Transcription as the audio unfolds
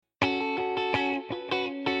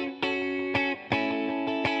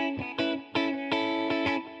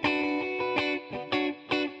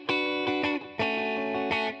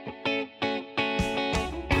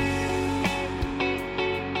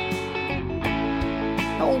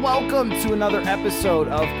Hello, welcome to another episode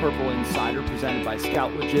of Purple Insider presented by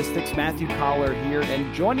Scout Logistics. Matthew Collar here,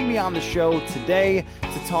 and joining me on the show today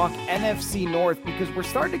to talk NFC North because we're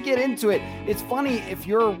starting to get into it. It's funny, if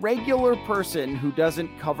you're a regular person who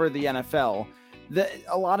doesn't cover the NFL,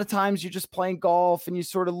 a lot of times you're just playing golf and you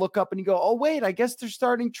sort of look up and you go, oh, wait, I guess they're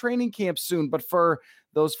starting training camp soon. But for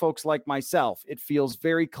those folks like myself, it feels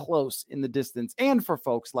very close in the distance. And for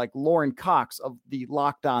folks like Lauren Cox of the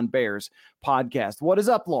Locked On Bears podcast. What is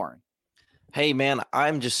up, Lauren? Hey, man,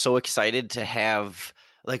 I'm just so excited to have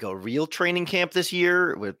like a real training camp this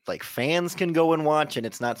year with like fans can go and watch, and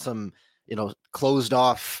it's not some, closed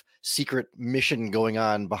off secret mission going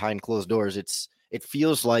on behind closed doors. It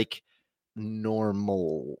feels like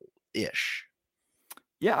normal-ish.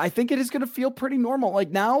 Yeah, I think it is going to feel pretty normal.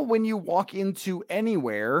 Like now when you walk into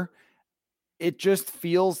anywhere, it just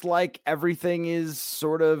feels like everything is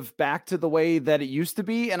sort of back to the way that it used to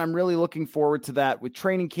be. And I'm really looking forward to that with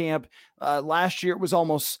training camp. Last year, it was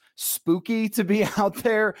almost spooky to be out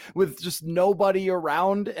there with just nobody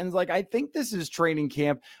around. And like, I think this is training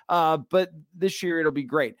camp, but this year it'll be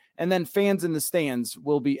great. And then fans in the stands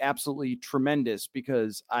will be absolutely tremendous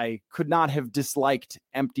because I could not have disliked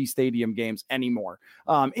empty stadium games anymore.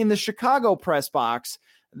 In the Chicago press box,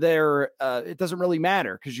 there it doesn't really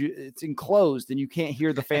matter because it's enclosed and you can't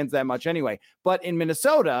hear the fans that much anyway. But in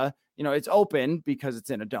Minnesota, it's open because it's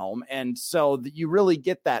in a dome, and so you really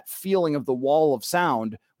get that feeling of the wall of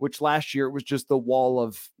sound, which last year it was just the wall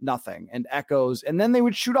of nothing and echoes. And then they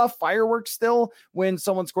would shoot off fireworks still when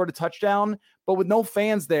someone scored a touchdown, but with no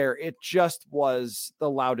fans there, it just was the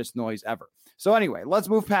loudest noise ever. So anyway, let's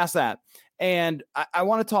move past that, and I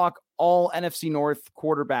want to talk all NFC North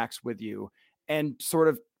quarterbacks with you and sort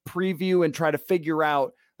of preview and try to figure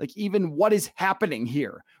out like even what is happening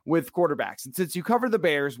here with quarterbacks. And since you cover the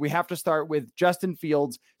Bears, we have to start with Justin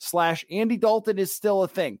Fields / Andy Dalton is still a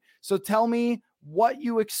thing. So tell me what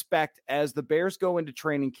you expect as the Bears go into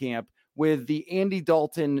training camp with the Andy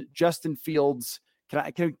Dalton, Justin Fields.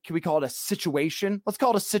 Can we call it a situation? Let's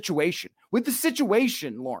call it a situation. With the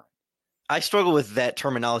situation, Lauren. I struggle with that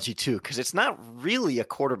terminology too, because it's not really a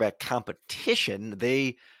quarterback competition.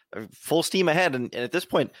 They are full steam ahead. And at this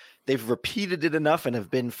point, they've repeated it enough and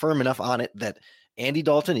have been firm enough on it that Andy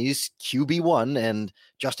Dalton is QB1 and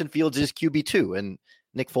Justin Fields is QB2. And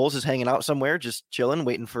Nick Foles is hanging out somewhere, just chilling,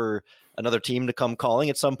 waiting for another team to come calling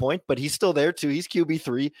at some point. But he's still there too. He's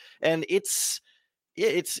QB3. And it's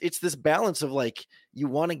this balance of like, you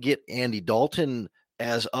want to get Andy Dalton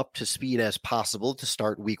as up to speed as possible to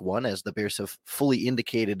start week one, as the Bears have fully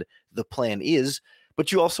indicated the plan is.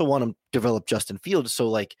 But you also want to develop Justin Fields. So,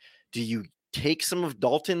 like, do you take some of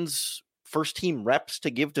Dalton's first team reps to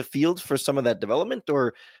give to Fields for some of that development?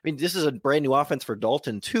 Or, I mean, this is a brand new offense for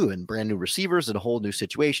Dalton too, and brand new receivers and a whole new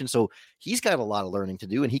situation. So he's got a lot of learning to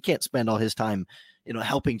do, and he can't spend all his time,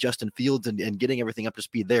 helping Justin Fields and getting everything up to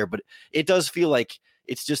speed there. But it does feel like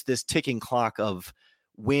it's just this ticking clock of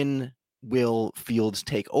when will Fields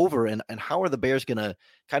take over, and how are the Bears going to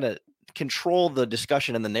kind of control the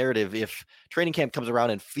discussion and the narrative if training camp comes around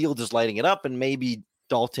and Fields is lighting it up and maybe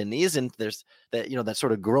Dalton isn't? There's that, that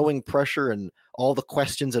sort of growing pressure, and all the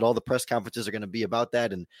questions at all the press conferences are going to be about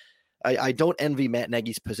that. And I don't envy Matt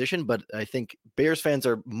Nagy's position, but I think Bears fans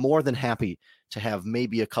are more than happy to have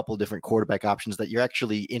maybe a couple different quarterback options that you're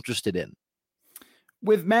actually interested in.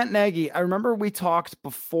 With Matt Nagy, I remember we talked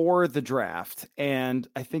before the draft, and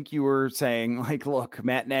I think you were saying, like, look,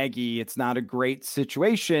 Matt Nagy, it's not a great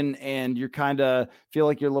situation, and you kind of feel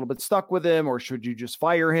like you're a little bit stuck with him, or should you just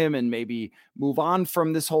fire him and maybe move on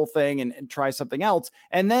from this whole thing and try something else?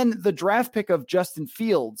 And then the draft pick of Justin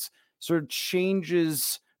Fields sort of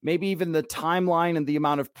changes maybe even the timeline and the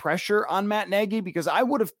amount of pressure on Matt Nagy, because I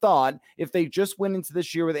would have thought if they just went into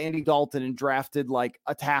this year with Andy Dalton and drafted like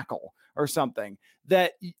a tackle or something,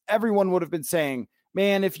 that everyone would have been saying,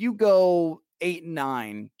 man, if you go 8 and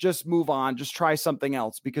 9, just move on, just try something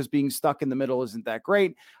else, because being stuck in the middle isn't that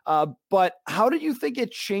great. But how do you think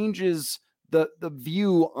it changes the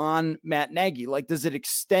view on Matt Nagy? Like, does it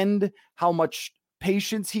extend how much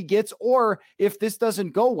patience he gets? Or if this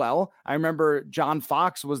doesn't go well, I remember John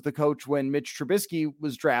Fox was the coach when Mitch Trubisky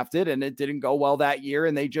was drafted, and it didn't go well that year,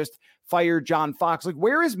 and they just fired John Fox. Like,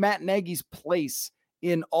 where is Matt Nagy's place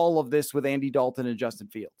in all of this with Andy Dalton and Justin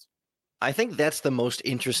Fields? I think that's the most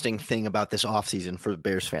interesting thing about this offseason for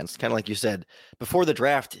Bears fans. Kind of like you said, before the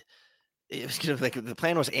draft, it was like the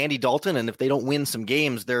plan was Andy Dalton, and if they don't win some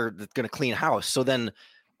games, they're going to clean house. So then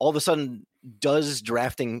all of a sudden, does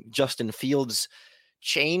drafting Justin Fields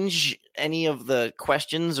change any of the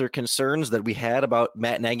questions or concerns that we had about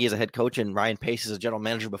Matt Nagy as a head coach and Ryan Pace as a general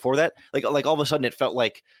manager before that? Like all of a sudden it felt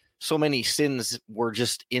like so many sins were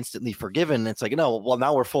just instantly forgiven. It's like, no, well,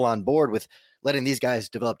 now we're full on board with letting these guys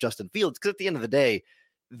develop Justin Fields. Because at the end of the day,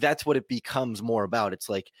 that's what it becomes more about. It's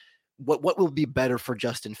like, what will be better for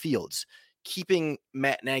Justin Fields? Keeping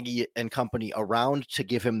Matt Nagy and company around to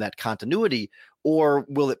give him that continuity, or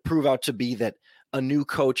will it prove out to be that a new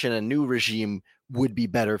coach and a new regime would be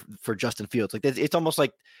better for Justin Fields? Like it's almost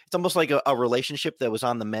like a relationship that was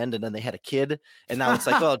on the mend, and then they had a kid, and now it's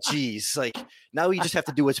like, oh geez, like now you just have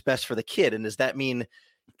to do what's best for the kid. And does that mean,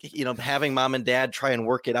 having mom and dad try and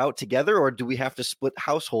work it out together, or do we have to split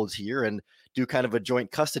households here and do kind of a joint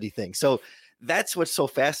custody thing? So that's what's so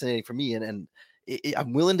fascinating for me, and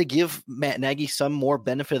I'm willing to give Matt Nagy some more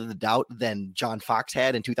benefit of the doubt than John Fox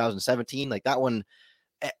had in 2017. Like that one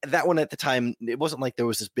at the time, it wasn't like there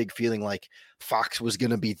was this big feeling like Fox was going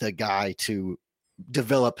to be the guy to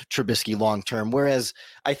develop Trubisky long-term. Whereas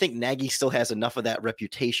I think Nagy still has enough of that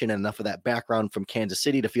reputation and enough of that background from Kansas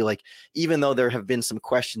City to feel like, even though there have been some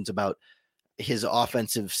questions about his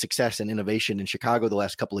offensive success and innovation in Chicago the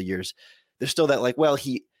last couple of years, there's still that like, well,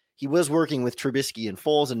 he was working with Trubisky and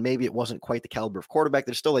Foles, and maybe it wasn't quite the caliber of quarterback.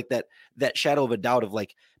 There's still like that shadow of a doubt of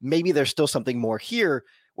like, maybe there's still something more here.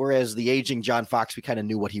 Whereas the aging John Fox, we kind of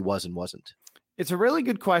knew what he was and wasn't. It's a really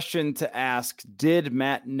good question to ask. Did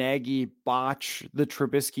Matt Nagy botch the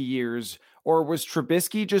Trubisky years, or was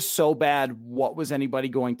Trubisky just so bad? What was anybody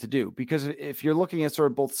going to do? Because if you're looking at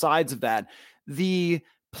sort of both sides of that, the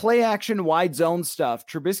play action wide zone stuff,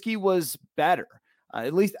 Trubisky was better.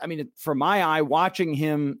 At least, I mean, from my eye, watching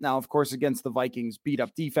him now, of course, against the Vikings beat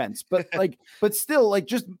up defense, but but still, like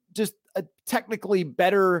just a technically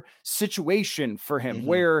better situation for him.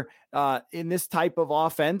 Where in this type of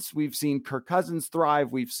offense, we've seen Kirk Cousins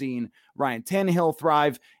thrive, we've seen Ryan Tannehill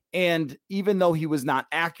thrive. And even though he was not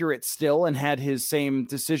accurate still and had his same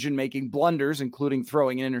decision-making blunders, including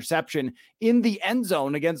throwing an interception in the end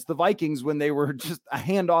zone against the Vikings when they were just a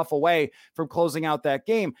handoff away from closing out that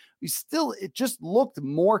game, it just looked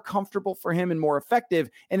more comfortable for him and more effective.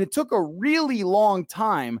 And it took a really long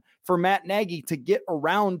time for Matt Nagy to get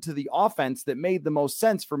around to the offense that made the most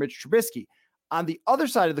sense for Mitch Trubisky. On the other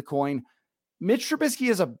side of the coin, Mitch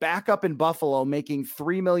Trubisky is a backup in Buffalo making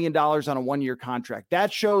 $3 million on a one-year contract.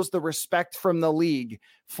 That shows the respect from the league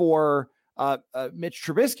for Mitch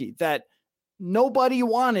Trubisky, that nobody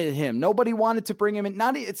wanted him. Nobody wanted to bring him in.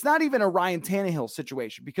 It's not even a Ryan Tannehill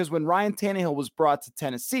situation, because when Ryan Tannehill was brought to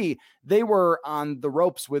Tennessee, they were on the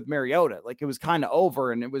ropes with Mariota. Like it was kind of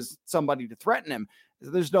over, and it was somebody to threaten him.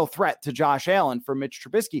 There's no threat to Josh Allen for Mitch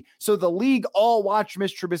Trubisky. So the league all watched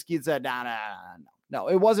Mitch Trubisky and said, no,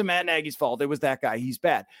 it wasn't Matt Nagy's fault. It was that guy. He's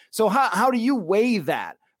bad. So how do you weigh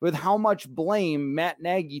that with how much blame Matt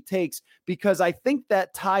Nagy takes? Because I think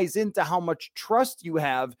that ties into how much trust you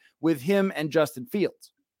have with him and Justin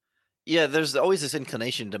Fields. Yeah, there's always this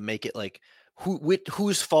inclination to make it like,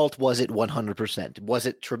 whose fault was it 100%? Was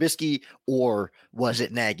it Trubisky or was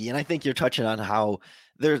it Nagy? And I think you're touching on how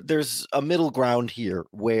there's a middle ground here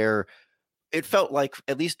where it felt like,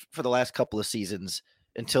 at least for the last couple of seasons,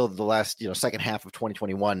 until the last, second half of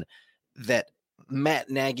 2021, that Matt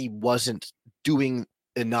Nagy wasn't doing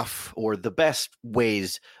enough or the best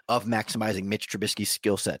ways of maximizing Mitch Trubisky's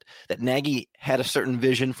skill set. That Nagy had a certain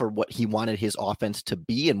vision for what he wanted his offense to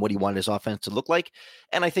be and what he wanted his offense to look like.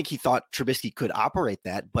 And I think he thought Trubisky could operate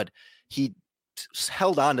that, but he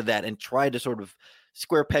held on to that and tried to sort of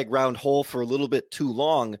square peg round hole for a little bit too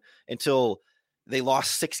long, until they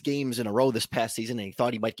lost 6 games in a row this past season, and he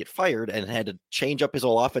thought he might get fired and had to change up his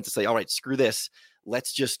whole offense and say, all right, screw this.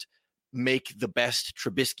 Let's just make the best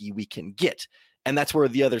Trubisky we can get. And that's where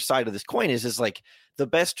the other side of this coin is like, the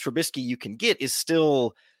best Trubisky you can get is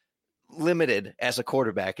still limited as a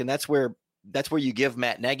quarterback. And that's where you give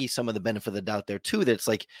Matt Nagy some of the benefit of the doubt there too. That it's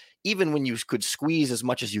like, even when you could squeeze as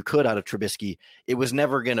much as you could out of Trubisky, it was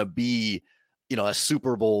never going to be, a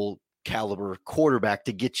Super Bowl caliber quarterback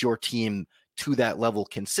to get your team to that level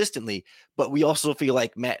consistently. But we also feel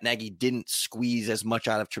like Matt Nagy didn't squeeze as much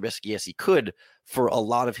out of Trubisky as he could for a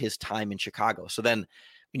lot of his time in Chicago. So then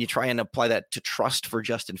when you try and apply that to trust for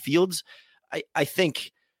Justin Fields, I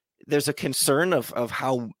think there's a concern of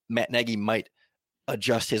how Matt Nagy might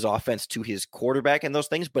adjust his offense to his quarterback and those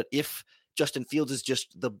things. But if Justin Fields is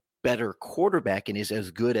just the better quarterback and is as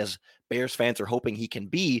good as Bears fans are hoping he can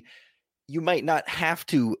be, you might not have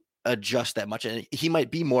to adjust that much, and he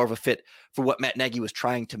might be more of a fit for what Matt Nagy was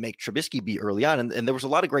trying to make Trubisky be early on. And there was a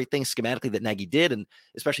lot of great things schematically that Nagy did, and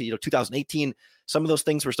especially 2018, some of those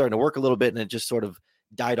things were starting to work a little bit, and it just sort of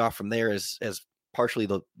died off from there as partially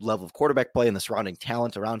the level of quarterback play and the surrounding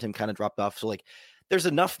talent around him kind of dropped off. So like, there's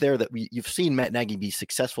enough there that you've seen Matt Nagy be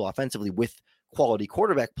successful offensively with quality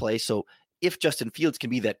quarterback play. So if Justin Fields can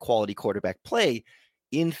be that quality quarterback play,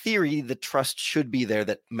 in theory, the trust should be there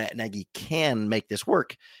that Matt Nagy can make this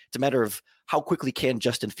work. It's a matter of how quickly can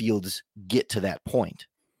Justin Fields get to that point.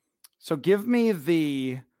 So give me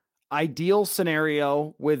the ideal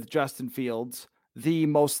scenario with Justin Fields, the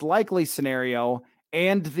most likely scenario,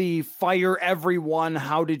 and the fire everyone,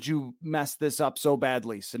 how did you mess this up so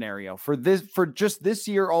badly scenario for just this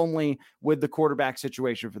year only with the quarterback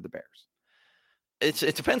situation for the Bears.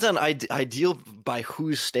 It depends on ideal by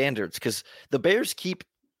whose standards, because the Bears keep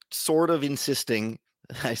sort of insisting,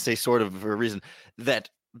 I say sort of for a reason, that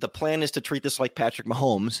the plan is to treat this like Patrick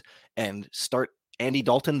Mahomes and start Andy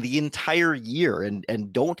Dalton the entire year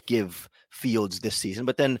and don't give Fields this season.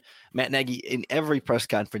 But then Matt Nagy in every press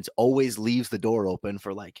conference always leaves the door open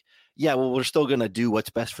for like, yeah, well, we're still going to do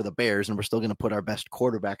what's best for the Bears and we're still going to put our best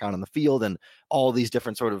quarterback out on the field, and all these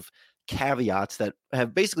different sort of caveats that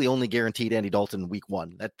have basically only guaranteed Andy Dalton week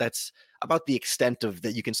one. That's about the extent of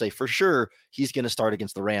that you can say for sure he's going to start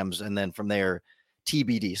against the Rams, and then from there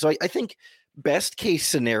TBD. So I think best case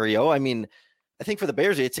scenario, I mean, I think for the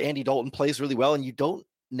Bears, it's Andy Dalton plays really well, and you don't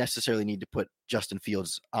necessarily need to put Justin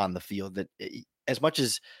Fields on the field. That as much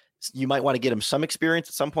as you might want to get him some experience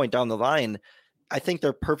at some point down the line, I think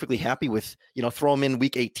they're perfectly happy with, throw him in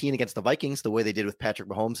week 18 against the Vikings, the way they did with Patrick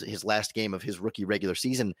Mahomes, his last game of his rookie regular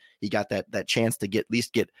season. He got that chance to at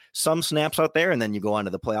least get some snaps out there, and then you go on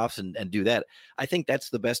to the playoffs and do that. I think that's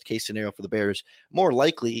the best case scenario for the Bears. More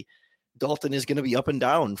likely, Dalton is going to be up and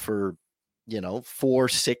down for, 4,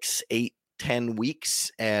 6, 8, 10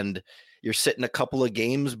 weeks, and you're sitting a couple of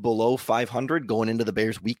games below 500 going into the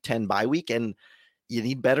Bears week 10 bye week, and you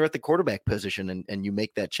need better at the quarterback position, and you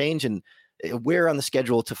make that change. And where on the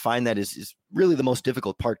schedule to find that is really the most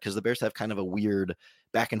difficult part, because the Bears have kind of a weird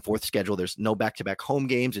back and forth schedule. There's no back-to-back home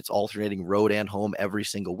games. It's alternating road and home every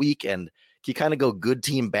single week. And you kind of go good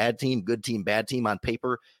team, bad team on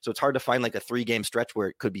paper. So it's hard to find like a 3-game stretch where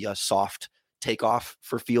it could be a soft takeoff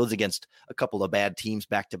for Fields against a couple of bad teams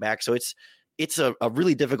back to back. So it's a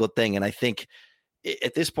really difficult thing. And I think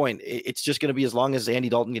at this point, it's just going to be as long as Andy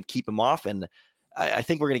Dalton can keep him off. And I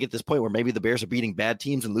think we're going to get this point where maybe the Bears are beating bad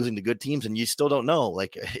teams and losing to good teams, and you still don't know,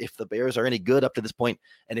 like, if the Bears are any good up to this point,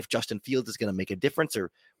 and if Justin Fields is going to make a difference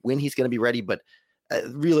or when he's going to be ready. But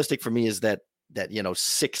realistic for me is that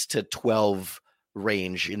 6 to 12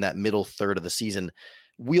 range in that middle third of the season.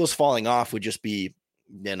 Wheels falling off would just be,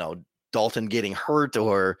 Dalton getting hurt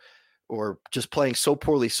or just playing so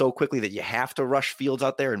poorly so quickly that you have to rush Fields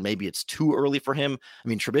out there, and maybe it's too early for him. I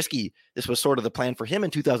mean, Trubisky, this was sort of the plan for him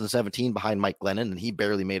in 2017 behind Mike Glennon, and he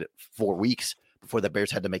barely made it 4 weeks before the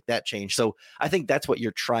Bears had to make that change. So I think that's what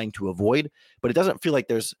you're trying to avoid, but it doesn't feel like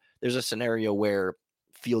there's a scenario where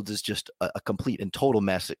Fields is just a complete and total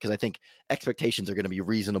mess, because I think expectations are going to be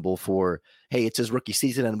reasonable for, hey, it's his rookie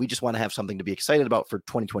season, and we just want to have something to be excited about for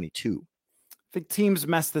 2022. I think teams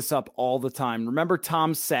mess this up all the time. Remember,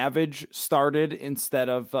 Tom Savage started instead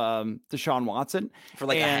of Deshaun Watson for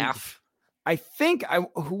like a half. I think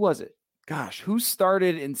who was it? Gosh, who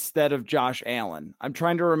started instead of Josh Allen? I'm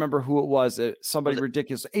trying to remember who it was. Somebody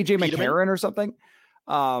ridiculous. AJ McCarron or something.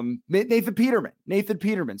 Nathan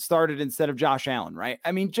Peterman started instead of Josh Allen, right?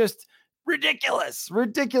 I mean, just ridiculous.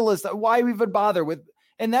 Why even bother with?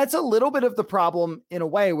 And that's a little bit of the problem in a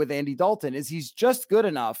way with Andy Dalton, is he's just good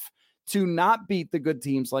enough to not beat the good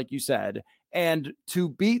teams, like you said, and to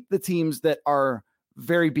beat the teams that are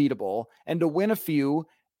very beatable, and to win a few,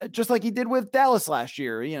 just like he did with Dallas last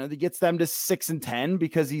year. That gets them to 6-10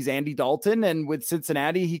 because he's Andy Dalton. And with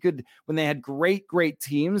Cincinnati, he could, when they had great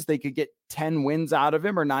teams, they could get 10 wins out of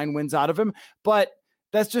him or 9 wins out of him. But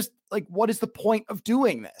that's just like, what is the point of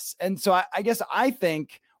doing this? And so I guess I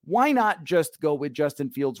think, why not just go with Justin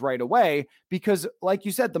Fields right away? Because like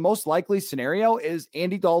you said, the most likely scenario is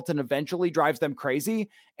Andy Dalton eventually drives them crazy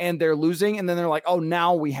and they're losing. And then they're like, oh,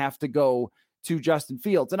 now we have to go to Justin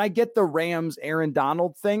Fields. And I get the Rams, Aaron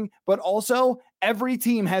Donald thing, but also every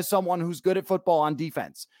team has someone who's good at football on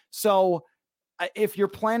defense. So if your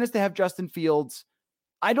plan is to have Justin Fields,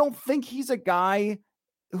 I don't think he's a guy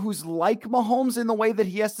who's like Mahomes in the way that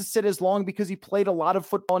he has to sit as long, because he played a lot of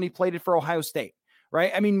football and he played it for Ohio State.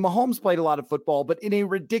 Right. I mean, Mahomes played a lot of football, but in a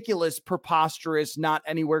ridiculous, preposterous, not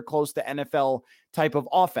anywhere close to NFL type of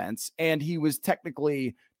offense. And he was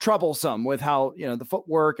technically troublesome with how, the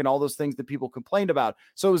footwork and all those things that people complained about.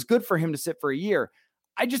 So it was good for him to sit for a year.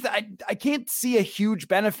 I can't see a huge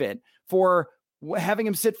benefit for having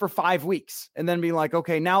him sit for 5 weeks and then being like,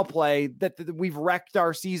 okay, now play that we've wrecked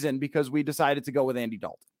our season because we decided to go with Andy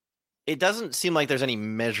Dalton. it doesn't seem like there's any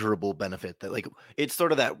measurable benefit. That, like, it's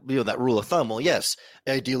sort of that, that rule of thumb. Well, yes,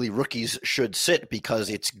 ideally rookies should sit because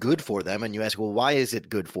it's good for them. And you ask, well, why is it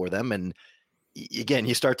good for them? And again,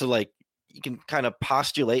 you start to, like, you can kind of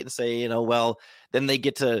postulate and say, well, then they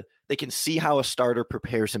can see how a starter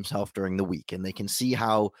prepares himself during the week, and they can see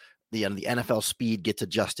how the NFL speed gets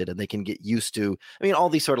adjusted, and they can get used to, all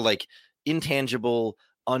these sort of like intangible,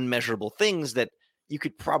 unmeasurable things that you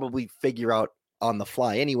could probably figure out on the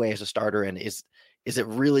fly anyway as a starter. And is it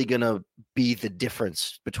really going to be the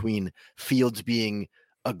difference between Fields being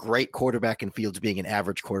a great quarterback and Fields being an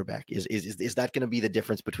average quarterback? Is that going to be the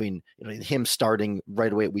difference between him starting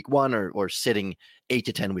right away at week 1 or sitting 8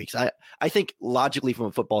 to 10 weeks? I think logically from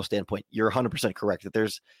a football standpoint, you're 100% correct that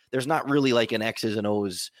there's not really like an X's and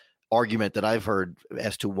O's argument that I've heard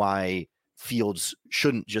as to why Fields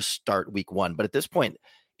shouldn't just start week 1. But at this point,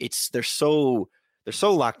 they're so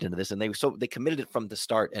locked into this, and they committed it from the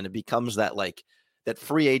start, and it becomes that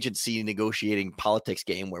free agency negotiating politics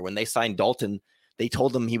game where when they signed Dalton, they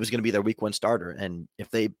told him he was going to be their week 1 starter. And if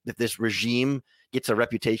this regime gets a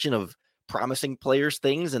reputation of promising players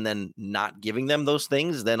things and then not giving them those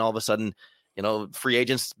things, then all of a sudden, free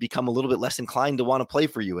agents become a little bit less inclined to want to play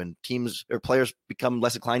for you, and teams or players become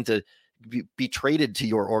less inclined to be traded to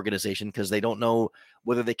your organization because they don't know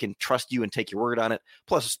whether they can trust you and take your word on it.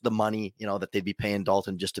 Plus the money, that they'd be paying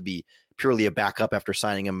Dalton just to be purely a backup after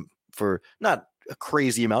signing him for not a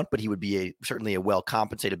crazy amount, but he would be certainly a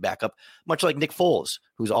well-compensated backup, much like Nick Foles,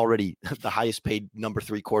 who's already the highest paid number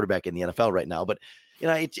 3 quarterback in the NFL right now. But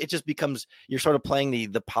it just becomes, you're sort of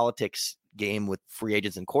playing the politics game with free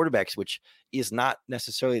agents and quarterbacks, which is not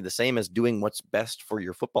necessarily the same as doing what's best for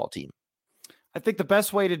your football team. I think the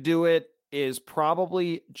best way to do it is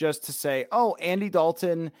probably just to say, oh, Andy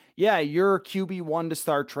Dalton, yeah, you're QB1 to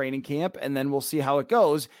start training camp, and then we'll see how it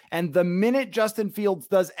goes. And the minute Justin Fields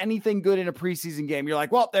does anything good in a preseason game, you're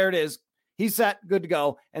like, well, there it is. He's set, good to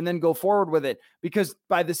go, and then go forward with it. Because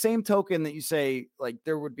by the same token that you say, like,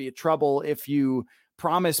 there would be a trouble if you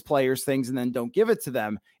promise players things and then don't give it to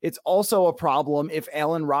them, it's also a problem if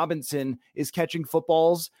Allen Robinson is catching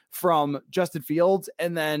footballs from Justin Fields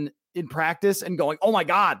and then in practice and going, oh my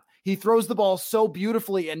God, he throws the ball so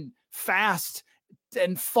beautifully and fast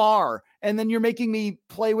and far. And then you're making me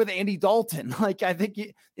play with Andy Dalton. Like, I think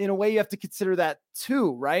in a way you have to consider that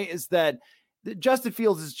too, right? Is that Justin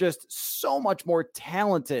Fields is just so much more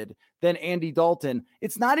talented than Andy Dalton.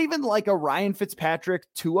 It's not even like a Ryan Fitzpatrick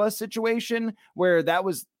Tua situation where that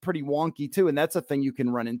was pretty wonky too. And that's a thing you can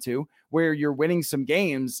run into where you're winning some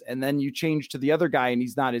games and then you change to the other guy and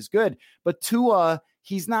he's not as good. But Tua,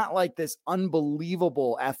 he's not like this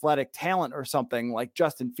unbelievable athletic talent or something like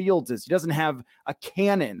Justin Fields is. He doesn't have a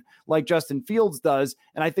cannon like Justin Fields does.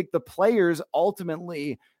 And I think the players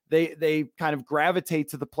ultimately, they kind of gravitate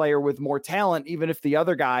to the player with more talent, even if the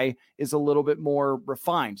other guy is a little bit more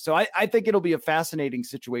refined. So I think it'll be a fascinating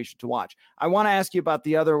situation to watch. I want to ask you about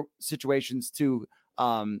the other situations too,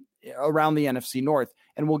 around the NFC North,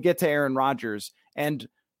 and we'll get to Aaron Rodgers. And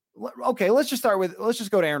okay, let's just go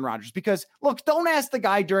to Aaron Rodgers, because look, don't ask the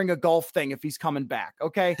guy during a golf thing if he's coming back.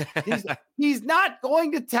 Okay. He's not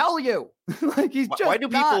going to tell you. Like, he's just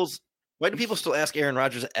why do people still ask Aaron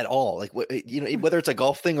Rodgers at all? Like, whether it's a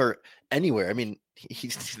golf thing or anywhere. I mean,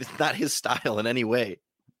 it's not his style in any way.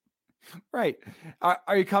 Right.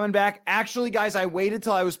 Are you coming back? Actually, guys, I waited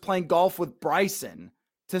till I was playing golf with Bryson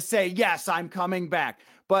to say, yes, I'm coming back.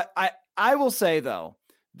 But I will say though,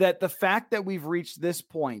 that the fact that we've reached this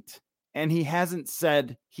point and he hasn't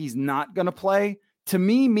said he's not going to play, to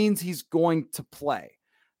me means he's going to play.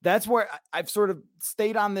 That's where I've sort of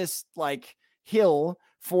stayed on this like hill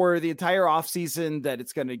for the entire offseason, that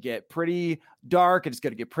it's going to get pretty dark and it's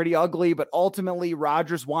going to get pretty ugly. But ultimately,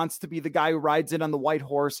 Rodgers wants to be the guy who rides in on the white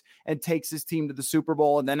horse and takes his team to the Super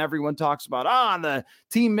Bowl. And then everyone talks about, the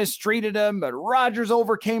team mistreated him, but Rodgers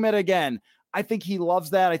overcame it again. I think he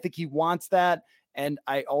loves that. I think he wants that. And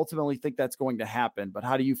I ultimately think that's going to happen. But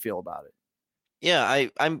how do you feel about it? Yeah,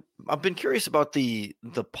 I've been curious about the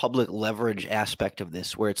public leverage aspect of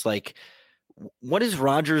this, where it's like, what is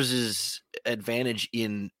Rodgers' advantage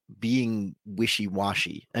in being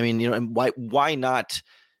wishy-washy? I mean, and why not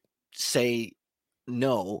say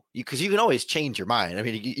no? Because you can always change your mind. I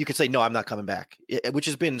mean, you could say, no, I'm not coming back, which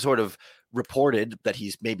has been sort of reported that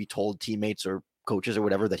he's maybe told teammates or coaches or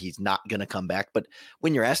whatever that he's not going to come back. But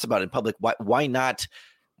when you're asked about it in public, why not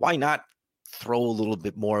throw a little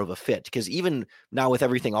bit more of a fit? Because even now, with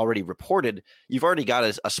everything already reported, you've already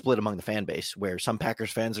got a split among the fan base where some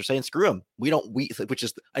Packers fans are saying, screw him. Which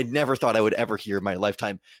is, I never thought I would ever hear in my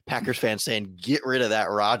lifetime Packers fans saying, get rid of that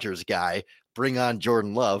Rodgers guy, bring on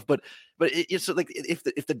Jordan Love. But But it's like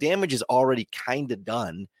if the damage is already kind of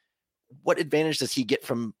done, what advantage does he get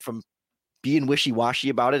from being wishy-washy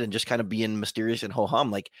about it and just kind of being mysterious and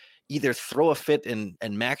ho-hum? Like, either throw a fit and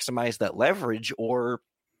maximize that leverage, or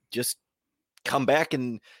just come back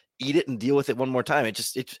and eat it and deal with it one more time.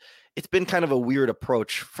 It's been kind of a weird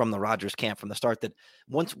approach from the Rodgers camp from the start, that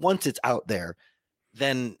once it's out there,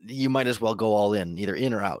 then you might as well go all in, either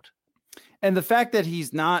in or out. And the fact that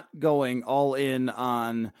he's not going all in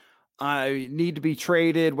on, I need to be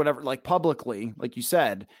traded, whatever, like publicly, like you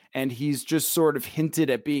said, and he's just sort of hinted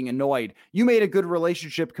at being annoyed. You made a good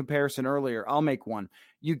relationship comparison earlier. I'll make one.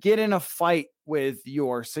 You get in a fight with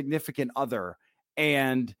your significant other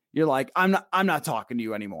and you're like, I'm not talking to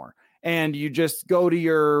you anymore. And you just go to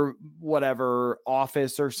your whatever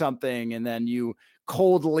office or something, and then you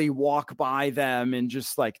coldly walk by them and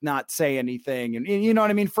just like not say anything. And you know what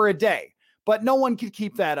I mean? For a day. But no one can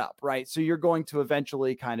keep that up, right? So you're going to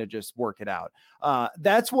eventually kind of just work it out.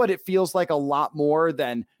 That's what it feels like, a lot more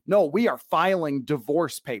than, no, we are filing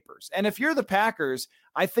divorce papers. And if you're the Packers,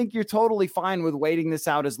 I think you're totally fine with waiting this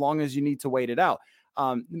out as long as you need to wait it out.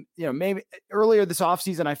 Maybe earlier this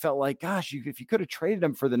offseason, I felt like, gosh, if you could have traded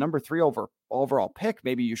him for the number 3 overall pick,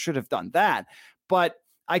 maybe you should have done that. But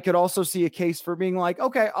I could also see a case for being like,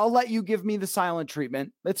 okay, I'll let you give me the silent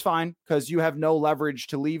treatment. It's fine because you have no leverage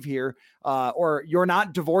to leave here, or you're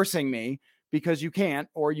not divorcing me because you can't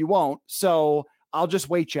or you won't. So I'll just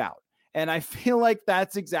wait you out. And I feel like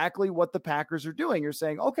that's exactly what the Packers are doing. You're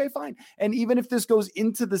saying, okay, fine. And even if this goes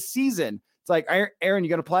into the season, it's like, Aaron, you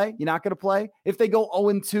going to play? You're not going to play? If they go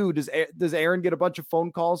 0-2, does Aaron get a bunch of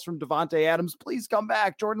phone calls from Davante Adams? Please come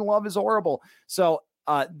back. Jordan Love is horrible. So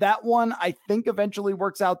that one, I think, eventually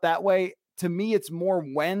works out that way. To me, it's more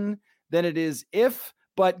when than it is if.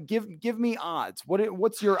 But give me odds.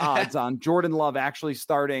 What's your odds on Jordan Love actually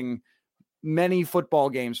starting many football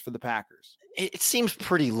games for the Packers? It seems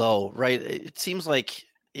pretty low, right? It seems like,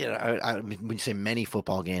 I mean, when you say many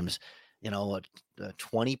football games, 20%,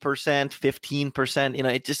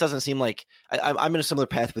 15%. It just doesn't seem like I'm in a similar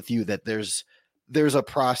path with you, that there's a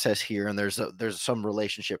process here and there's some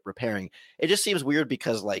relationship repairing. It just seems weird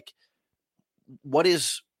because, like, what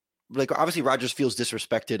is, like, obviously Rodgers feels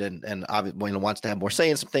disrespected and obviously wants to have more say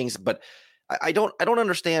in some things, but I don't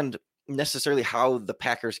understand necessarily how the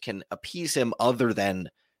Packers can appease him other than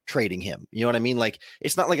trading him. You know what I mean? Like,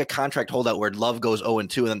 it's not like a contract holdout where Love goes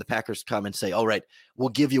 0-2 and then the Packers come and say, all right, we'll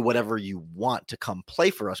give you whatever you want to come play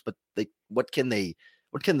for us. But what can they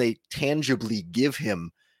tangibly give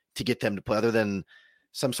him to get them to play, other than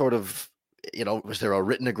some sort of, was there a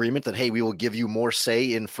written agreement that, hey, we will give you more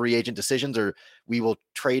say in free agent decisions, or we will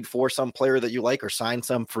trade for some player that you like, or sign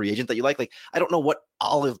some free agent that you like? Like, I don't know what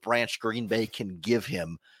olive branch Green Bay can give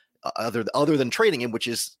him other than trading him, which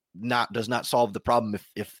does not solve the problem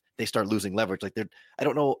if they start losing leverage. Like, I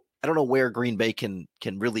don't know where Green Bay can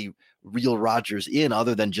really reel Rodgers in,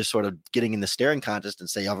 other than just sort of getting in the staring contest and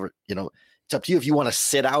say, it's up to you if you want to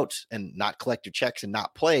sit out and not collect your checks and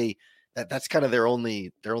not play. That's kind of their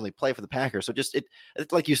only play for the Packers. So just it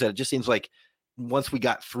like you said, it just seems like once we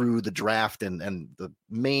got through the draft and the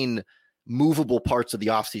main movable parts of the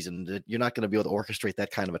offseason, you're not going to be able to orchestrate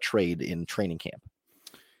that kind of a trade in training camp.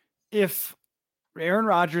 If Aaron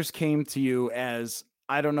Rodgers came to you as,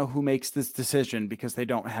 I don't know who makes this decision because they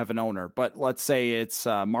don't have an owner, but let's say it's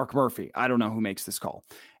Mark Murphy. I don't know who makes this call.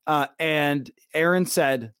 And Aaron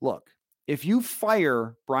said, look, if you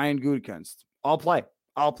fire Brian Gutekunst, I'll play.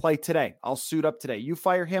 I'll play today. I'll suit up today. You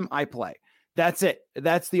fire him, I play. That's it.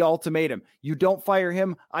 That's the ultimatum. You don't fire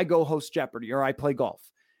him, I go host Jeopardy or I play golf.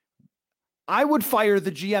 I would fire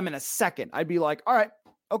the GM in a second. I'd be like, all right,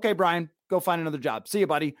 okay, Brian, go find another job. See you,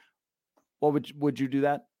 buddy. What would you do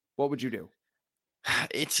that? What would you do?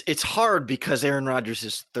 It's hard because Aaron Rodgers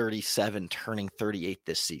is 37, turning 38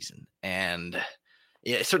 this season. And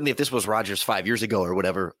certainly if this was Rodgers 5 years ago or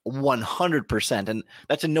whatever, 100%. And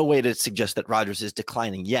that's in no way to suggest that Rodgers is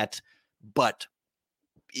declining yet, but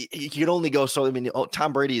you can only go so. I mean,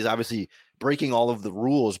 Tom Brady is obviously breaking all of the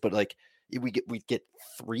rules, but like we get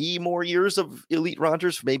 3 more years of elite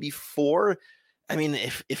Rodgers, maybe 4. I mean,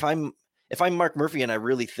 if I'm Mark Murphy and I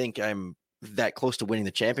really think I'm that close to winning the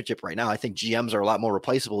championship right now, I think GMs are a lot more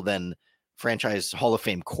replaceable than franchise Hall of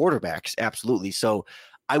Fame quarterbacks. Absolutely. So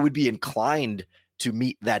I would be inclined to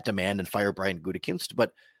meet that demand and fire Brian Gutekunst.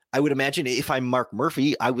 But I would imagine if I'm Mark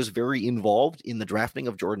Murphy, I was very involved in the drafting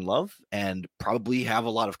of Jordan Love and probably have a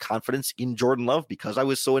lot of confidence in Jordan Love because I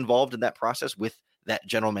was so involved in that process with that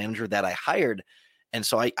general manager that I hired. And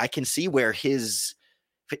so I can see where his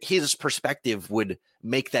perspective would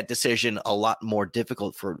make that decision a lot more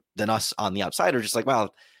difficult than us on the outside, or just like,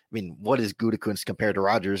 well, mean, what is Gutekunst compared to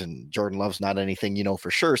Rodgers? And Jordan Love's not anything,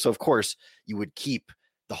 for sure. So of course you would keep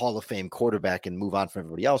the Hall of Fame quarterback and move on from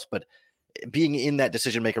everybody else. But being in that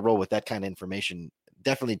decision maker role with that kind of information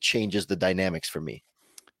definitely changes the dynamics for me.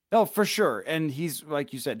 No, for sure. And he's,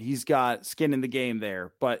 like you said, he's got skin in the game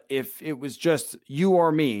there. But if it was just you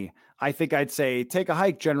or me, I think I'd say take a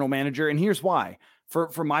hike, general manager. And here's why.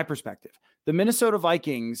 From my perspective, the Minnesota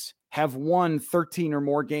Vikings have won 13 or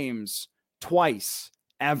more games twice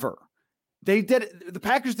ever. The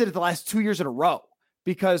Packers did it the last 2 years in a row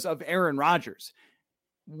because of Aaron Rodgers.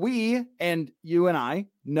 We, and you and I,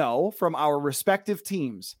 know from our respective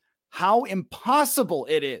teams how impossible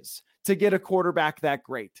it is to get a quarterback that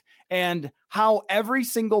great, and how every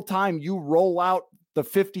single time you roll out the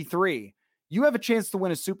 53, you have a chance to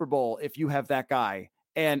win a Super Bowl if you have that guy.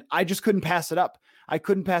 And I just couldn't pass it up. I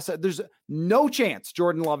couldn't pass it. There's no chance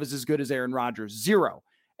Jordan Love is as good as Aaron Rodgers. Zero.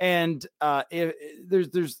 And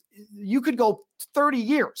you could go 30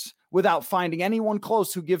 years without finding anyone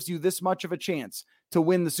close who gives you this much of a chance to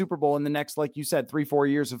win the Super Bowl in the next, like you said, 3-4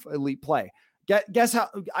 years of elite play. Guess how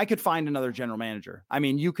I could find another general manager. I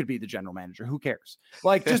mean, you could be the general manager. Who cares?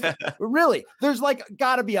 Like, just really, there's like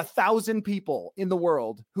gotta be 1,000 people in the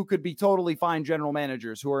world who could be totally fine general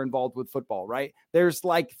managers who are involved with football, right? There's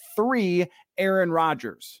like 3 Aaron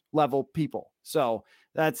Rodgers level people. So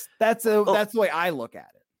that's the way I look at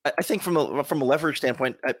it. I think from a leverage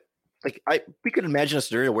standpoint, we could imagine a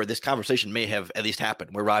scenario where this conversation may have at least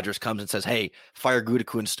happened, where Rodgers comes and says, "Hey, fire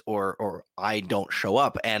Gutekunst or I don't show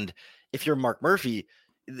up." And if you're Mark Murphy,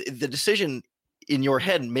 the decision in your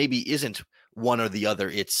head maybe isn't one or the other.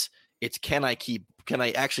 It's can I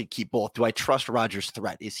actually keep both? Do I trust Rodgers'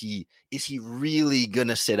 threat? Is he really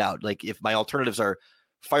gonna sit out? Like, if my alternatives are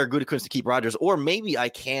fire Gutekunst to keep Rodgers, or maybe I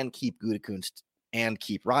can keep Gutekunst and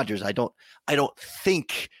keep Rodgers. I don't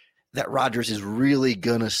think that Rodgers is really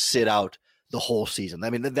gonna sit out the whole season. I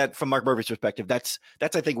mean, that from Mark Murphy's perspective, that's I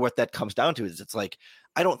think what that comes down to is it's like,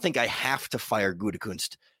 I don't think I have to fire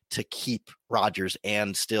Gutekunst to keep Rodgers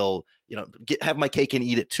and still, have my cake and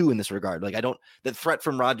eat it too in this regard. Like, the threat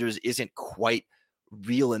from Rodgers isn't quite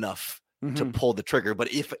real enough to pull the trigger.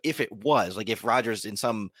 But if it was, like, if Rodgers had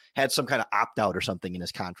some kind of opt out or something in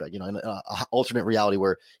his contract, in an alternate reality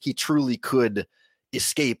where he truly could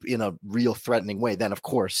escape in a real threatening way, then of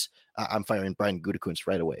course I'm firing Brian Gutekunst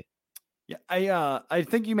right away. Yeah, I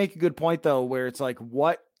think you make a good point though, where it's like,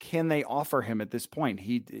 what can they offer him at this point?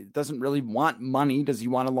 He doesn't really want money. Does he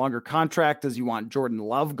want a longer contract? Does he want Jordan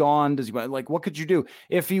Love gone? Does he want, like, what could you do?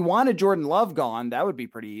 If he wanted Jordan Love gone, that would be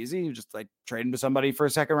pretty easy. You just like trade him to somebody for a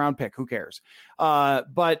second round pick. Who cares?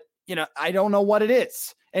 But I don't know what it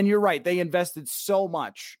is. And you're right. They invested so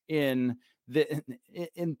much in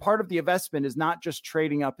part of the investment is not just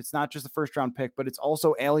trading up. It's not just the first round pick, but it's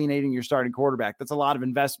also alienating your starting quarterback. That's a lot of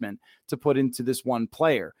investment to put into this one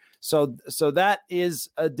player. So that is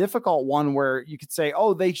a difficult one where you could say,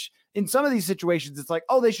 in some of these situations, it's like,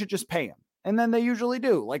 they should just pay him. And then they usually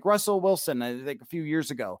do. Like Russell Wilson, I think a few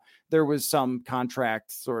years ago, there was some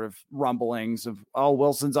contract sort of rumblings of,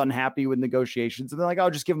 Wilson's unhappy with negotiations. And they're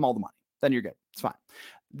like, just give him all the money. Then you're good. It's fine.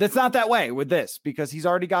 That's not that way with this, because he's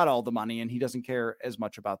already got all the money and he doesn't care as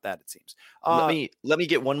much about that, it seems. Let me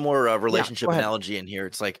get one more relationship analogy in here.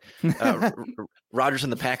 It's like Rodgers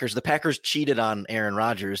and the Packers cheated on Aaron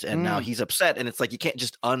Rodgers, and now he's upset, and it's like, you can't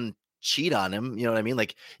just uncheat on him. You know what I mean?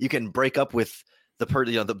 Like, you can break up with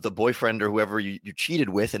the boyfriend or whoever you cheated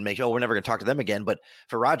with and make, we're never going to talk to them again. But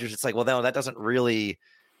for Rodgers, it's like, well, no, that doesn't really,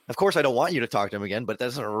 of course I don't want you to talk to him again, but that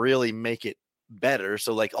doesn't really make it better.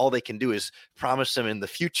 So like, all they can do is promise them in the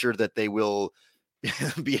future that they will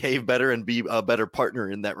behave better and be a better partner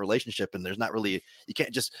in that relationship. And there's not really, you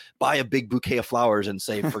can't just buy a big bouquet of flowers and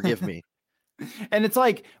say, forgive me. And it's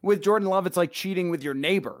like with Jordan Love, it's like cheating with your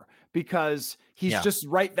neighbor, because he's just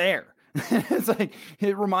right there. It's like,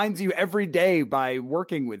 it reminds you every day by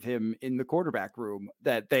working with him in the quarterback room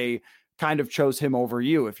that they kind of chose him over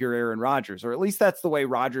you if you're Aaron Rodgers, or at least that's the way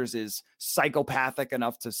Rodgers is psychopathic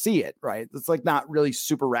enough to see it, right? It's like not really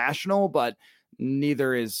super rational, but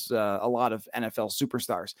neither is a lot of NFL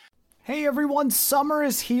superstars. Hey everyone, summer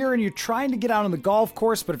is here and you're trying to get out on the golf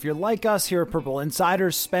course, but if you're like us here at Purple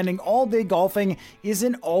Insiders, spending all day golfing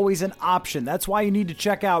isn't always an option. That's why you need to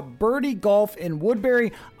check out Birdie Golf in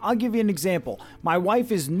Woodbury. I'll give you an example. My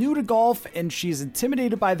wife is new to golf and she's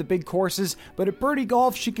intimidated by the big courses, but at Birdie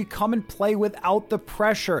Golf, she could come and play without the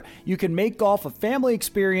pressure. You can make golf a family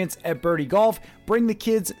experience at Birdie Golf. Bring the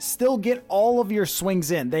kids, still get all of your swings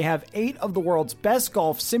in. They have 8 of the world's best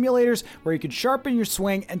golf simulators where you can sharpen your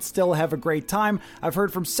swing and still have a great time. I've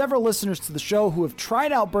heard from several listeners to the show who have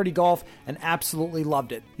tried out Birdie Golf and absolutely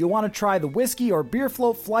loved it. You'll want to try the whiskey or beer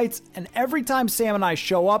float flights, and every time Sam and I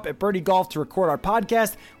show up at Birdie Golf to record our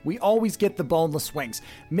podcast, we always get the boneless wings.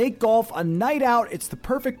 Make golf a night out. It's the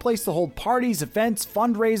perfect place to hold parties, events,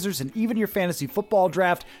 fundraisers, and even your fantasy football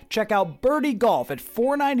draft. Check out Birdie Golf at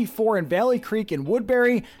 494 in Valley Creek in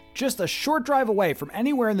Woodbury, just a short drive away from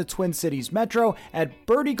anywhere in the Twin Cities metro at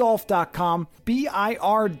birdiegolf.com,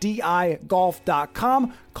 BIRDI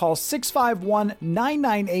golf.com. Call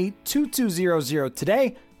 651-998-2200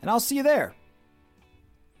 today, and I'll see you there.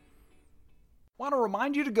 Want to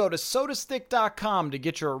remind you to go to sodastick.com to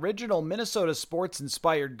get your original Minnesota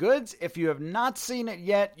sports-inspired goods. If you have not seen it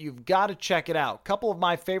yet, you've got to check it out. A couple of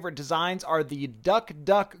my favorite designs are the Duck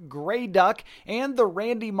Duck Gray Duck and the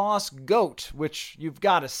Randy Moss Goat, which you've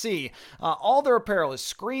got to see. All their apparel is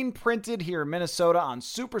screen printed here in Minnesota on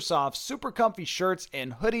super soft, super comfy shirts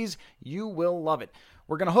and hoodies. You will love it.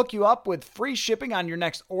 We're going to hook you up with free shipping on your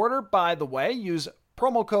next order. By the way, use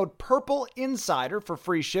promo code Purple Insider for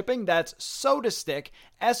free shipping. That's SodaStick,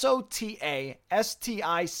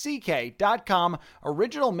 SotaStick.com.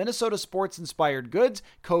 Original Minnesota sports inspired goods.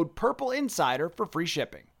 Code Purple Insider for free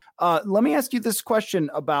shipping. Let me ask you this question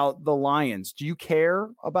about the Lions. Do you care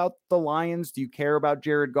about the Lions? Do you care about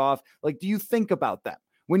Jared Goff? Like, do you think about them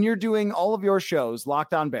when you're doing all of your shows,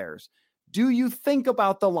 Locked On Bears? Do you think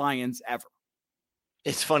about the Lions ever?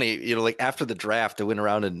 It's funny, like after the draft, I went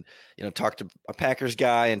around and, talked to a Packers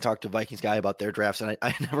guy and talked to a Vikings guy about their drafts. And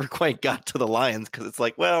I never quite got to the Lions because it's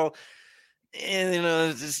like, well,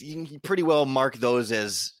 you pretty well mark those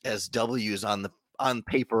as W's on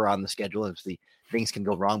paper on the schedule. Obviously, things can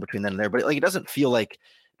go wrong between then and there, but it doesn't feel like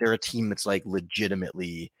they're a team that's like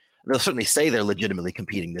legitimately, they'll certainly say they're legitimately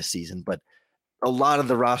competing this season, but a lot of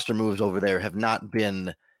the roster moves over there have not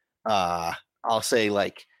been, I'll say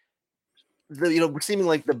like, seeming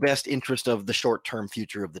like the best interest of the short-term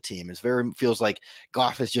future of the team. Feels like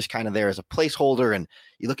Goff is just kind of there as a placeholder. And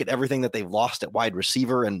you look at everything that they've lost at wide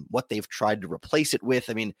receiver and what they've tried to replace it with.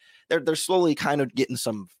 I mean, they're slowly kind of getting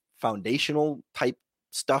some foundational type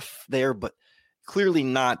stuff there, but clearly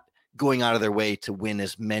not going out of their way to win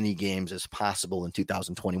as many games as possible in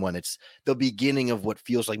 2021. It's the beginning of what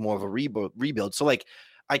feels like more of a rebuild. So like,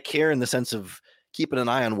 I care in the sense of keeping an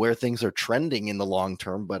eye on where things are trending in the long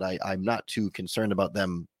term, but I'm not too concerned about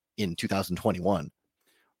them in 2021.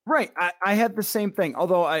 Right. I had the same thing,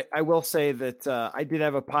 although I will say that I did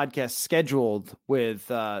have a podcast scheduled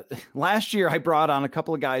with last year. I brought on a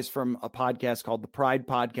couple of guys from a podcast called the Pride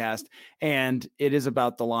Podcast, and it is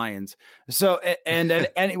about the Lions. So, and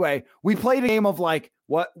anyway, we played a game of like,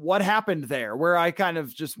 what happened there, where I kind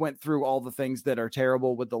of just went through all the things that are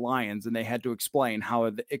terrible with the Lions, and they had to explain how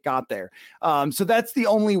it got there. So that's the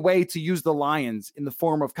only way to use the Lions in the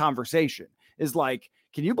form of conversation is like,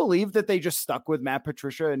 can you believe that they just stuck with Matt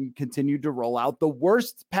Patricia and continued to roll out the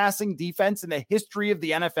worst passing defense in the history of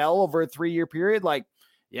the NFL over a 3-year period? Like,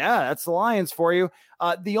 yeah, that's the Lions for you.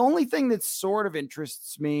 The only thing that sort of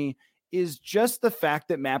interests me is just the fact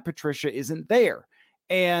that Matt Patricia isn't there.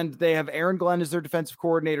 And they have Aaron Glenn as their defensive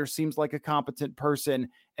coordinator, seems like a competent person.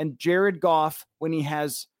 And Jared Goff, when he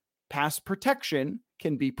has pass protection,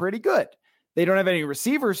 can be pretty good. They don't have any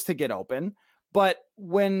receivers to get open, but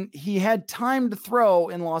when he had time to throw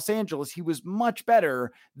in Los Angeles, he was much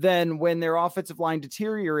better than when their offensive line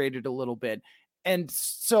deteriorated a little bit. And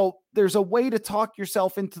so there's a way to talk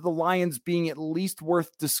yourself into the Lions being at least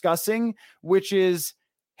worth discussing, which is,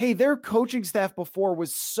 hey, their coaching staff before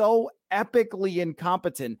was so epically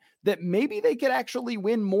incompetent that maybe they could actually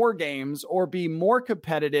win more games or be more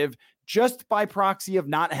competitive just by proxy of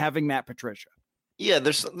not having Matt Patricia. Yeah,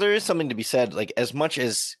 there is something to be said. Like, as much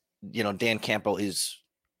as, Dan Campbell is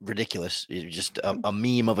ridiculous, just a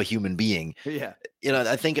meme of a human being. Yeah.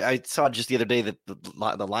 I think I saw just the other day that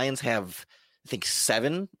the Lions have, I think,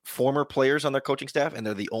 7 former players on their coaching staff, and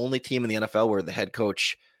they're the only team in the NFL where the head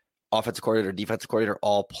coach, offensive coordinator, defensive coordinator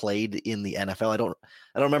all played in the NFL. I don't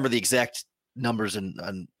remember the exact numbers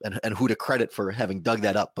and who to credit for having dug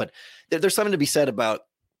that up, but there's something to be said about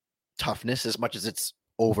toughness, as much as it's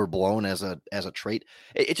overblown as a trait.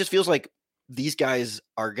 It just feels like these guys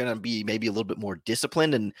are going to be maybe a little bit more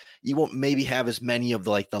disciplined, and you won't maybe have as many of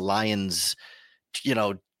the Lions,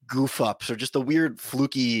 goof ups or just the weird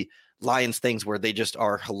fluky Lions things where they just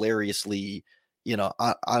are hilariously,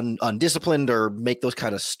 undisciplined or make those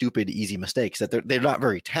kind of stupid, easy mistakes. That they're not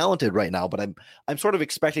very talented right now, but I'm sort of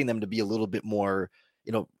expecting them to be a little bit more,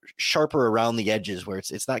 sharper around the edges, where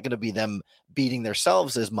it's not going to be them beating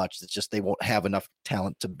themselves as much. It's just they won't have enough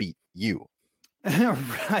talent to beat you.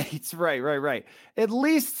 Right. At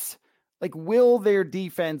least like, will their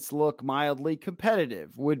defense look mildly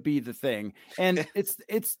competitive would be the thing. And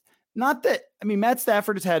it's not that, I mean, Matt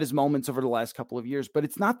Stafford has had his moments over the last couple of years, but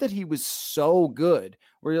it's not that he was so good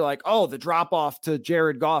where you're like, oh, the drop off to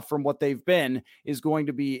Jared Goff from what they've been is going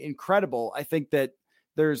to be incredible. I think that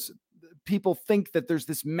people think that there's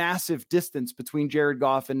this massive distance between Jared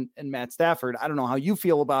Goff and Matt Stafford. I don't know how you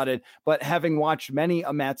feel about it, but having watched many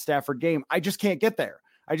a Matt Stafford game, I just can't get there.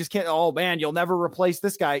 I just can't. Oh man, you'll never replace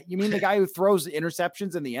this guy. You mean the guy who throws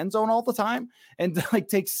interceptions in the end zone all the time and like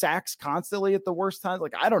takes sacks constantly at the worst times?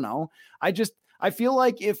 Like, I don't know. I feel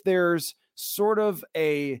like if there's sort of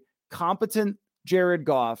a competent Jared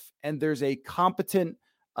Goff and there's a competent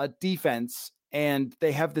defense and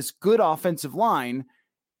they have this good offensive line,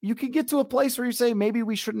 you could get to a place where you say, maybe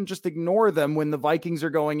we shouldn't just ignore them when the Vikings are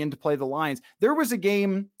going in to play the Lions. There was a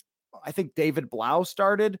game, I think David Blau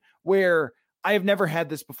started, where I have never had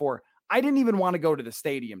this before. I didn't even want to go to the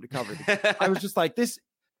stadium to cover the game. I was just like, this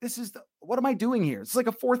is what am I doing here? It's like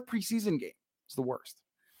a fourth preseason game. It's the worst.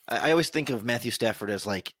 I always think of Matthew Stafford as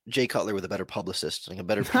like Jay Cutler with a better publicist, like a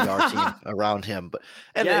better PR team around him. But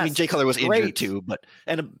yes, I mean, Jay Cutler was injured too, but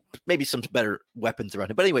maybe some better weapons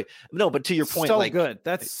around him. But anyway, no. But to your point, so like, good.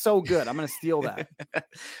 That's so good. I'm going to steal that.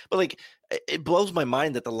 But like, it blows my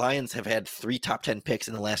mind that the Lions have had 3 top 10 picks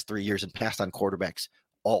in the last 3 years and passed on quarterbacks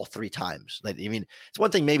all 3 times. Like, I mean, it's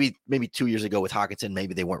one thing maybe 2 years ago with Hockenson,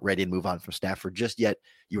 maybe they weren't ready to move on from Stafford just yet.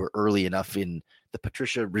 You were early enough in the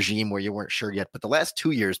Patricia regime where you weren't sure yet. But the last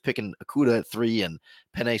 2 years, picking Okudah at 3 and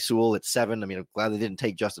Penei Sewell at 7. I mean, I'm glad they didn't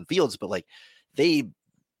take Justin Fields, but like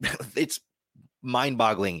it's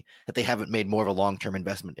mind-boggling that they haven't made more of a long-term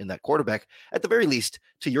investment in that quarterback. At the very least,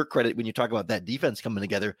 to your credit, when you talk about that defense coming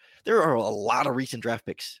together, there are a lot of recent draft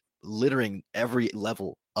picks littering every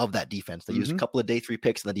level of that defense. They used a couple of day 3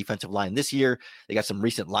 picks in the defensive line this year. They got some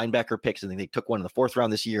recent linebacker picks. I think they took one in the 4th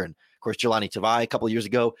round this year. And of course, Jelani Tavai a couple of years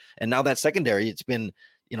ago. And now that secondary, it's been,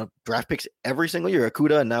 draft picks every single year.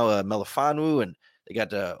 Okudah and now Melifanu, and they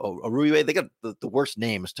got Aruyue. They got the worst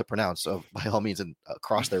names to pronounce by all means and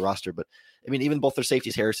across their roster. But I mean, even both their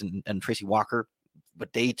safeties, Harrison and Tracy Walker,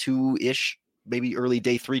 but day 2-ish, maybe early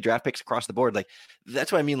day 3 draft picks across the board. Like,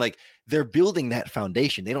 that's what I mean. Like, they're building that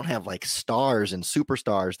foundation. They don't have like stars and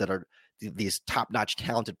superstars that are these top-notch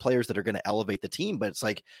talented players that are going to elevate the team. But it's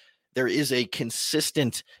like, there is a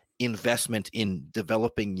consistent investment in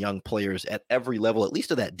developing young players at every level, at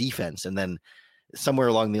least of that defense. And then somewhere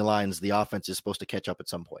along the lines, the offense is supposed to catch up at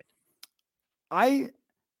some point. I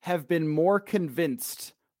have been more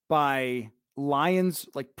convinced by Lions,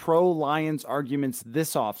 like pro Lions arguments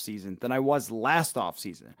this offseason than I was last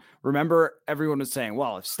offseason. Remember, everyone was saying,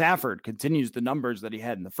 well, if Stafford continues the numbers that he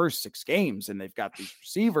had in the first 6 games and they've got these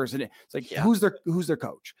receivers, and it's like, who's their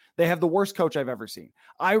coach? They have the worst coach I've ever seen.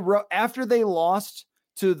 I wrote after they lost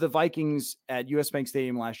to the Vikings at US Bank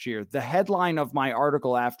Stadium last year, the headline of my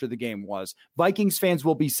article after the game was Vikings fans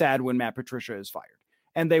will be sad when Matt Patricia is fired.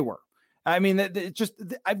 And they were. I mean,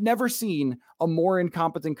 I've never seen a more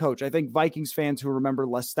incompetent coach. I think Vikings fans who remember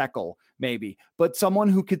Les Steckel, maybe, but someone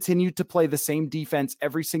who continued to play the same defense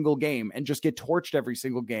every single game and just get torched every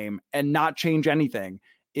single game and not change anything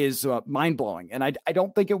is mind-blowing. And I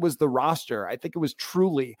don't think it was the roster. I think it was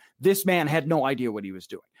truly this man had no idea what he was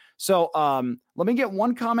doing. So let me get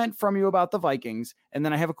one comment from you about the Vikings, and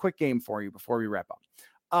then I have a quick game for you before we wrap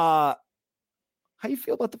up. How you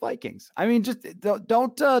feel about the Vikings? I mean, just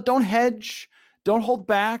don't hedge, don't hold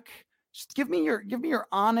back. Just give me your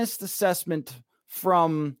honest assessment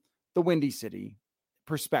from the Windy City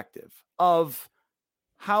perspective of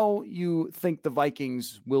how you think the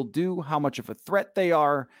Vikings will do, how much of a threat they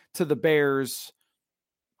are to the Bears.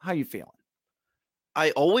 How you feeling?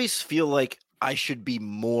 I always feel like I should be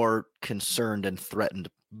more concerned and threatened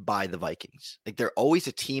by the Vikings. Like, they're always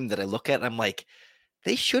a team that I look at and I'm like,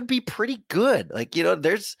 they should be pretty good. Like,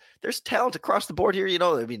 there's talent across the board here.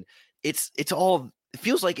 I mean, it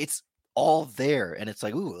feels like it's all there. And it's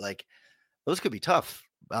like, ooh, like those could be tough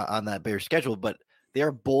on that Bears schedule, but they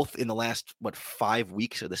are both in the last, 5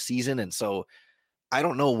 weeks of the season. And so I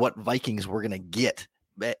don't know what Vikings we're going to get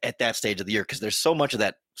at that stage of the year, because there's so much of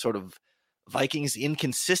that sort of Vikings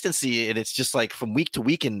inconsistency. And it's just like from week to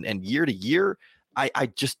week and year to year, I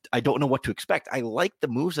don't know what to expect. I like the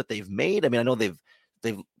moves that they've made. I mean, I know they've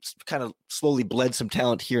kind of slowly bled some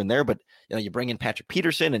talent here and there, but you bring in Patrick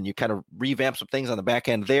Peterson and you kind of revamp some things on the back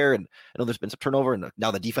end there. And I know there's been some turnover, and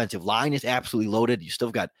now the defensive line is absolutely loaded. You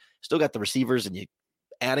still got the receivers, and you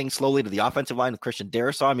adding slowly to the offensive line with Christian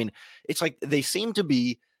Darrisaw. I mean, it's like they seem to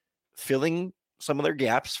be filling some of their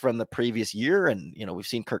gaps from the previous year. And, we've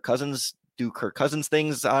seen Kirk Cousins do Kirk Cousins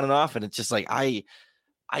things on and off. And it's just like, I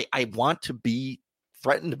want to be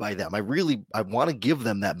threatened by them. I want to give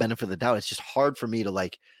them that benefit of the doubt. It's just hard for me to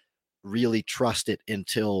like really trust it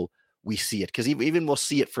until we see it, because even we'll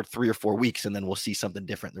see it for 3 or 4 weeks and then we'll see something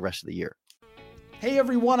different the rest of the year. Hey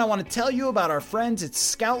everyone, I want to tell you about our friends at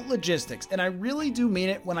Scout Logistics, and I really do mean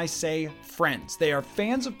it when I say friends. They are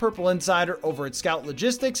fans of Purple Insider over at Scout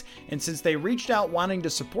Logistics, and since they reached out wanting to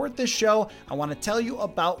support this show, I want to tell you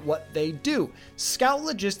about what they do. Scout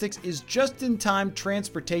Logistics is just-in-time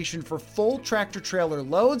transportation for full tractor-trailer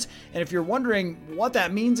loads, and if you're wondering what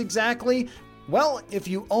that means exactly, well, if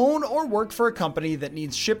you own or work for a company that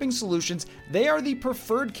needs shipping solutions, they are the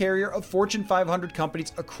preferred carrier of Fortune 500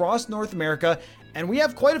 companies across North America, and we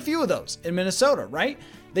have quite a few of those in Minnesota, right?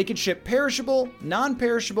 They can ship perishable,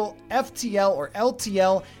 non-perishable, FTL or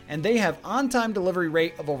LTL, and they have on-time delivery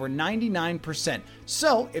rate of over 99%.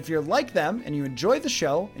 So if you're like them and you enjoy the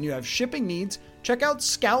show and you have shipping needs, check out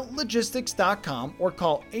scoutlogistics.com or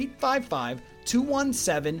call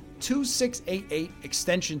 855-217-2688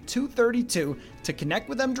 extension 232 to connect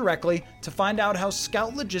with them directly to find out how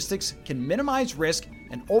Scout Logistics can minimize risk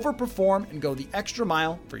and overperform and go the extra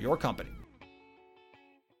mile for your company.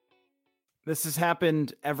 This has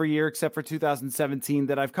happened every year except for 2017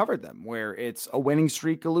 that I've covered them, where it's a winning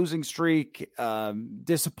streak, a losing streak,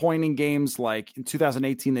 disappointing games. Like in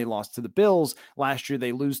 2018, they lost to the Bills. Last year,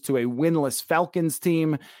 they lose to a winless Falcons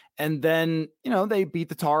team. And then, they beat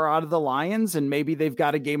the tar out of the Lions, and maybe they've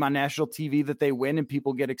got a game on national TV that they win and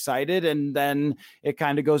people get excited. And then it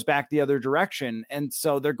kind of goes back the other direction. And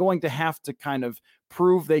so they're going to have to kind of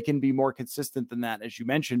prove they can be more consistent than that, as you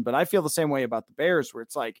mentioned. But I feel the same way about the Bears, where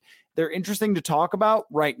it's like they're interesting to talk about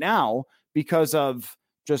right now because of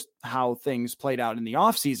just how things played out in the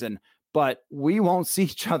offseason. But we won't see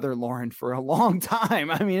each other, Lauren, for a long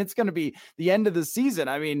time. I mean, it's going to be the end of the season.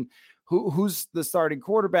 I mean, who's the starting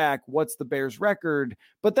quarterback? What's the Bears record?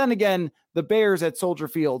 But then again, the Bears at Soldier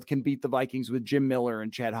Field can beat the Vikings with Jim Miller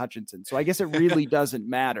and Chad Hutchinson. So I guess it really doesn't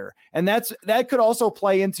matter. And that could also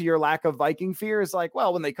play into your lack of Viking fear. Is like,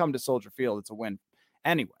 well, when they come to Soldier Field, it's a win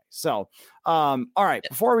anyway. So, all right,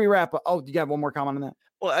 before we wrap up, do you have one more comment on that?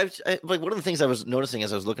 Well, I like one of the things I was noticing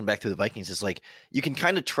as I was looking back through the Vikings is like, you can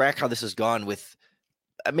kind of track how this has gone with,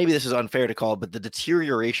 maybe this is unfair to call, but the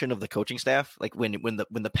deterioration of the coaching staff, like when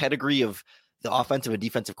the pedigree of the offensive and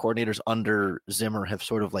defensive coordinators under Zimmer have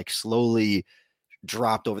sort of like slowly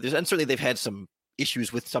dropped over this. And certainly they've had some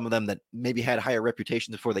issues with some of them that maybe had higher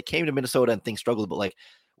reputations before they came to Minnesota and things struggled. But like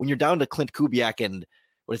when you're down to Clint Kubiak and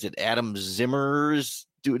Adam Zimmer's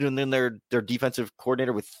doing their defensive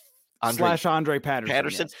coordinator with Andre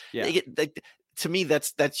Patterson. Yes. Yeah. To me,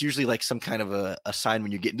 that's usually like some kind of a sign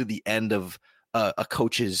when you get into the end of a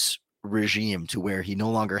coach's regime, to where he no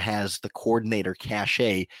longer has the coordinator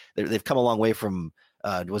cachet. They've come a long way from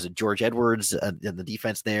was it George Edwards in the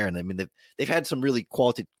defense there, and I mean they've had some really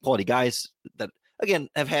quality guys that again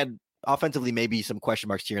have had offensively maybe some question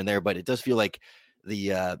marks here and there, but it does feel like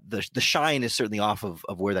the shine is certainly off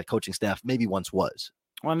of where that coaching staff maybe once was.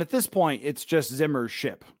 Well, and at this point, it's just Zimmer's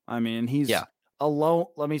ship. I mean, he's alone.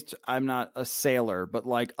 I'm not a sailor, but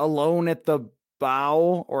like alone at the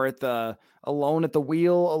bow or alone at the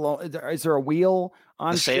wheel. Alone, is there a wheel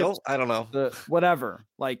on the sail? Ships? I don't know. Whatever.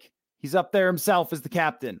 Like he's up there himself as the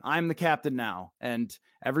captain. I'm the captain now, and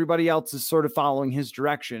everybody else is sort of following his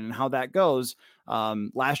direction and how that goes.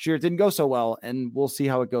 Last year it didn't go so well, and we'll see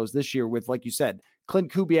how it goes this year with, like you said,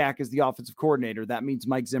 Clint Kubiak is the offensive coordinator. That means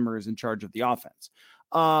Mike Zimmer is in charge of the offense.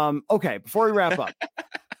 Okay, before we wrap up,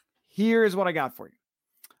 here's what I got for you.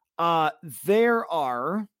 There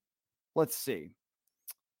are, let's see.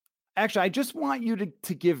 Actually, I just want you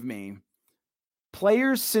to give me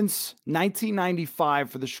players since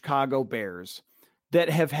 1995 for the Chicago Bears that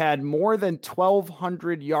have had more than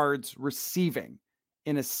 1,200 yards receiving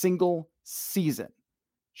in a single season.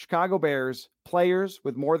 Chicago Bears players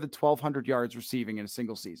with more than 1,200 yards receiving in a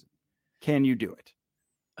single season. Can you do it?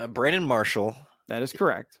 Brandon Marshall. That is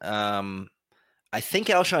correct. I think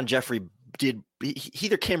Alshon Jeffrey did. He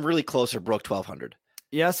either came really close or broke 1,200.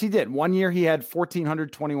 Yes, he did. One year he had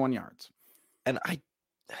 1,421 yards. And I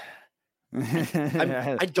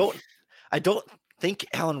don't think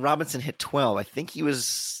Allen Robinson hit 12. I think he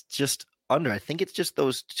was just under. I think it's just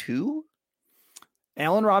those two.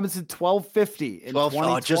 Allen Robinson 1,250 in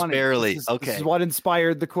 2020. Just barely. This is what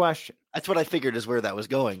inspired the question. That's what I figured is where that was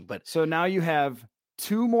going. But so now you have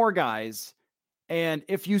two more guys, and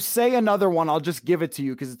if you say another one, I'll just give it to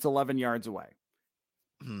you because it's 11 yards away.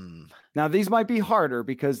 Now these might be harder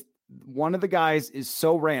because one of the guys is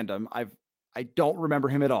so random. I don't remember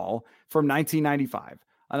him at all, from 1995.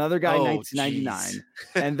 Another guy, 1999,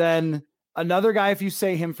 and then another guy. If you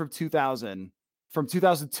say him from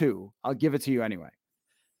 2002, I'll give it to you anyway.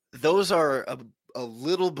 those are a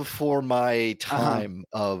little before my time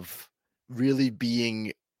of really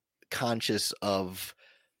being conscious of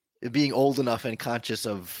being old enough and conscious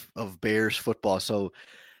of Bears football. So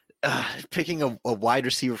picking a wide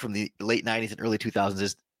receiver from the late 90s and early 2000s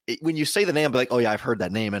is when you say the name, I'm like, oh yeah, I've heard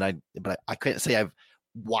that name, but I couldn't say I've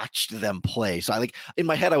watched them play. So I like in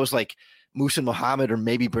my head I was like Muhsin Muhammad or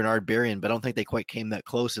maybe Bernard Berrian, but I don't think they quite came that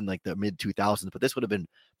close in like the mid 2000s. But this would have been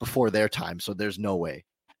before their time, so there's no way.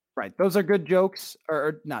 Right. Those are good jokes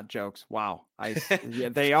or not jokes. Wow. Yeah,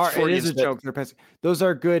 they are. It is a joke. They're passing. Those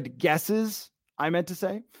are good guesses, I meant to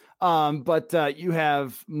say. But you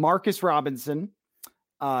have Marcus Robinson,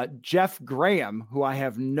 Jeff Graham, who I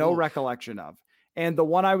have no recollection of. And the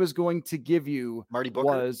one I was going to give you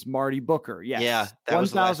was Marty Booker. Yes. Yeah. That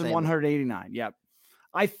was 1,189. Yep.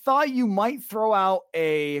 I thought you might throw out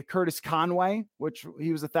a Curtis Conway, which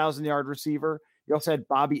he was 1,000-yard receiver. You also had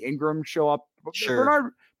Bobby Ingram show up.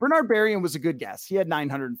 Sure. Bernard Berrian was a good guess. He had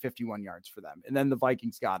 951 yards for them. And then the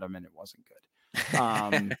Vikings got him and it wasn't good.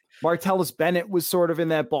 Martellus Bennett was sort of in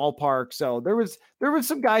that ballpark. So there was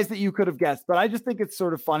some guys that you could have guessed, but I just think it's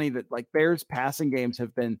sort of funny that like Bears passing games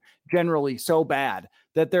have been generally so bad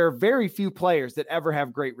that there are very few players that ever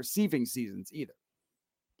have great receiving seasons either.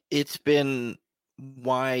 It's been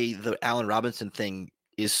why the Allen Robinson thing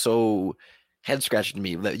is so head scratching to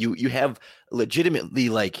me. That you have legitimately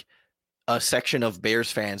like a section of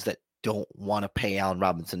Bears fans that don't want to pay Allen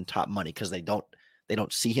Robinson top money because they don't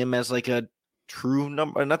see him as like a true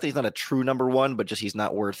number. Not that he's not a true number one, but just he's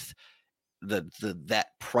not worth that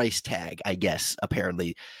price tag, I guess.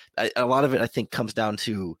 Apparently, a lot of it I think comes down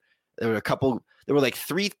to there were like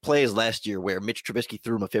 3 plays last year where Mitch Trubisky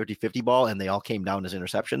threw him a 50-50 ball and they all came down as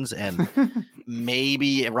interceptions. And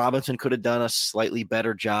maybe Robinson could have done a slightly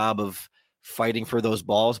better job of fighting for those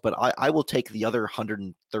balls, but I will take the other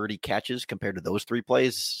 130 catches compared to those 3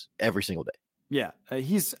 plays every single day. Yeah,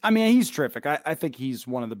 he's terrific. I think he's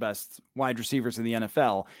one of the best wide receivers in the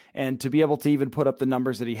NFL. And to be able to even put up the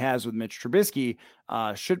numbers that he has with Mitch Trubisky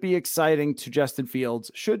should be exciting to Justin Fields,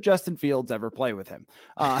 should Justin Fields ever play with him.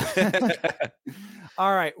 All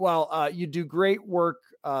right. Well, you do great work,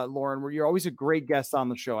 Lauren. You're always a great guest on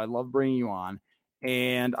the show. I love bringing you on.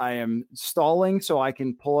 And I am stalling so I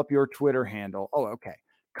can pull up your Twitter handle. Oh, okay.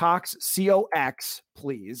 Cox, COX,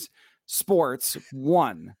 please. Sports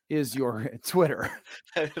 1 is your Twitter.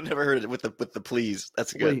 I've never heard it with the please.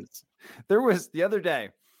 That's good. Please. There was the other day,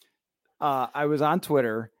 I was on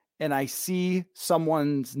Twitter and I see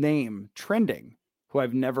someone's name trending who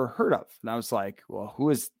I've never heard of. And I was like, well,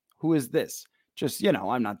 who is this? Just,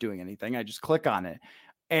 I'm not doing anything. I just click on it.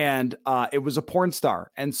 And it was a porn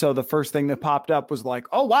star. And so the first thing that popped up was like,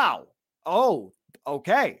 oh, wow. Oh,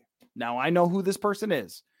 okay. Now I know who this person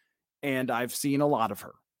is. And I've seen a lot of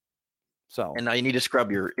her. So, and now you need to scrub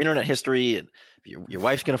your internet history and your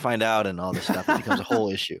wife's going to find out and all this stuff. It becomes a whole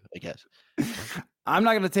issue, I guess. I'm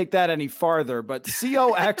not going to take that any farther, but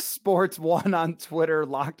COX Sports 1 on Twitter,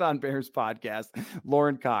 Locked On Bears podcast,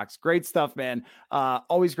 Lauren Cox. Great stuff, man.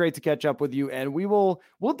 Always great to catch up with you. And we'll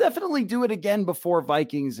definitely do it again before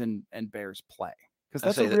Vikings and Bears play, because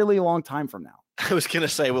that's a really long time from now. I was going to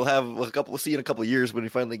say, we'll see you in a couple of years when we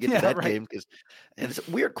finally get to that game. And it's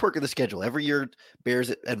a weird quirk of the schedule. Every year, Bears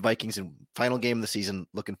and Vikings in final game of the season.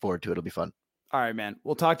 Looking forward to it. It'll be fun. All right, man.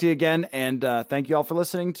 We'll talk to you again. And thank you all for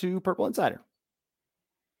listening to Purple Insider.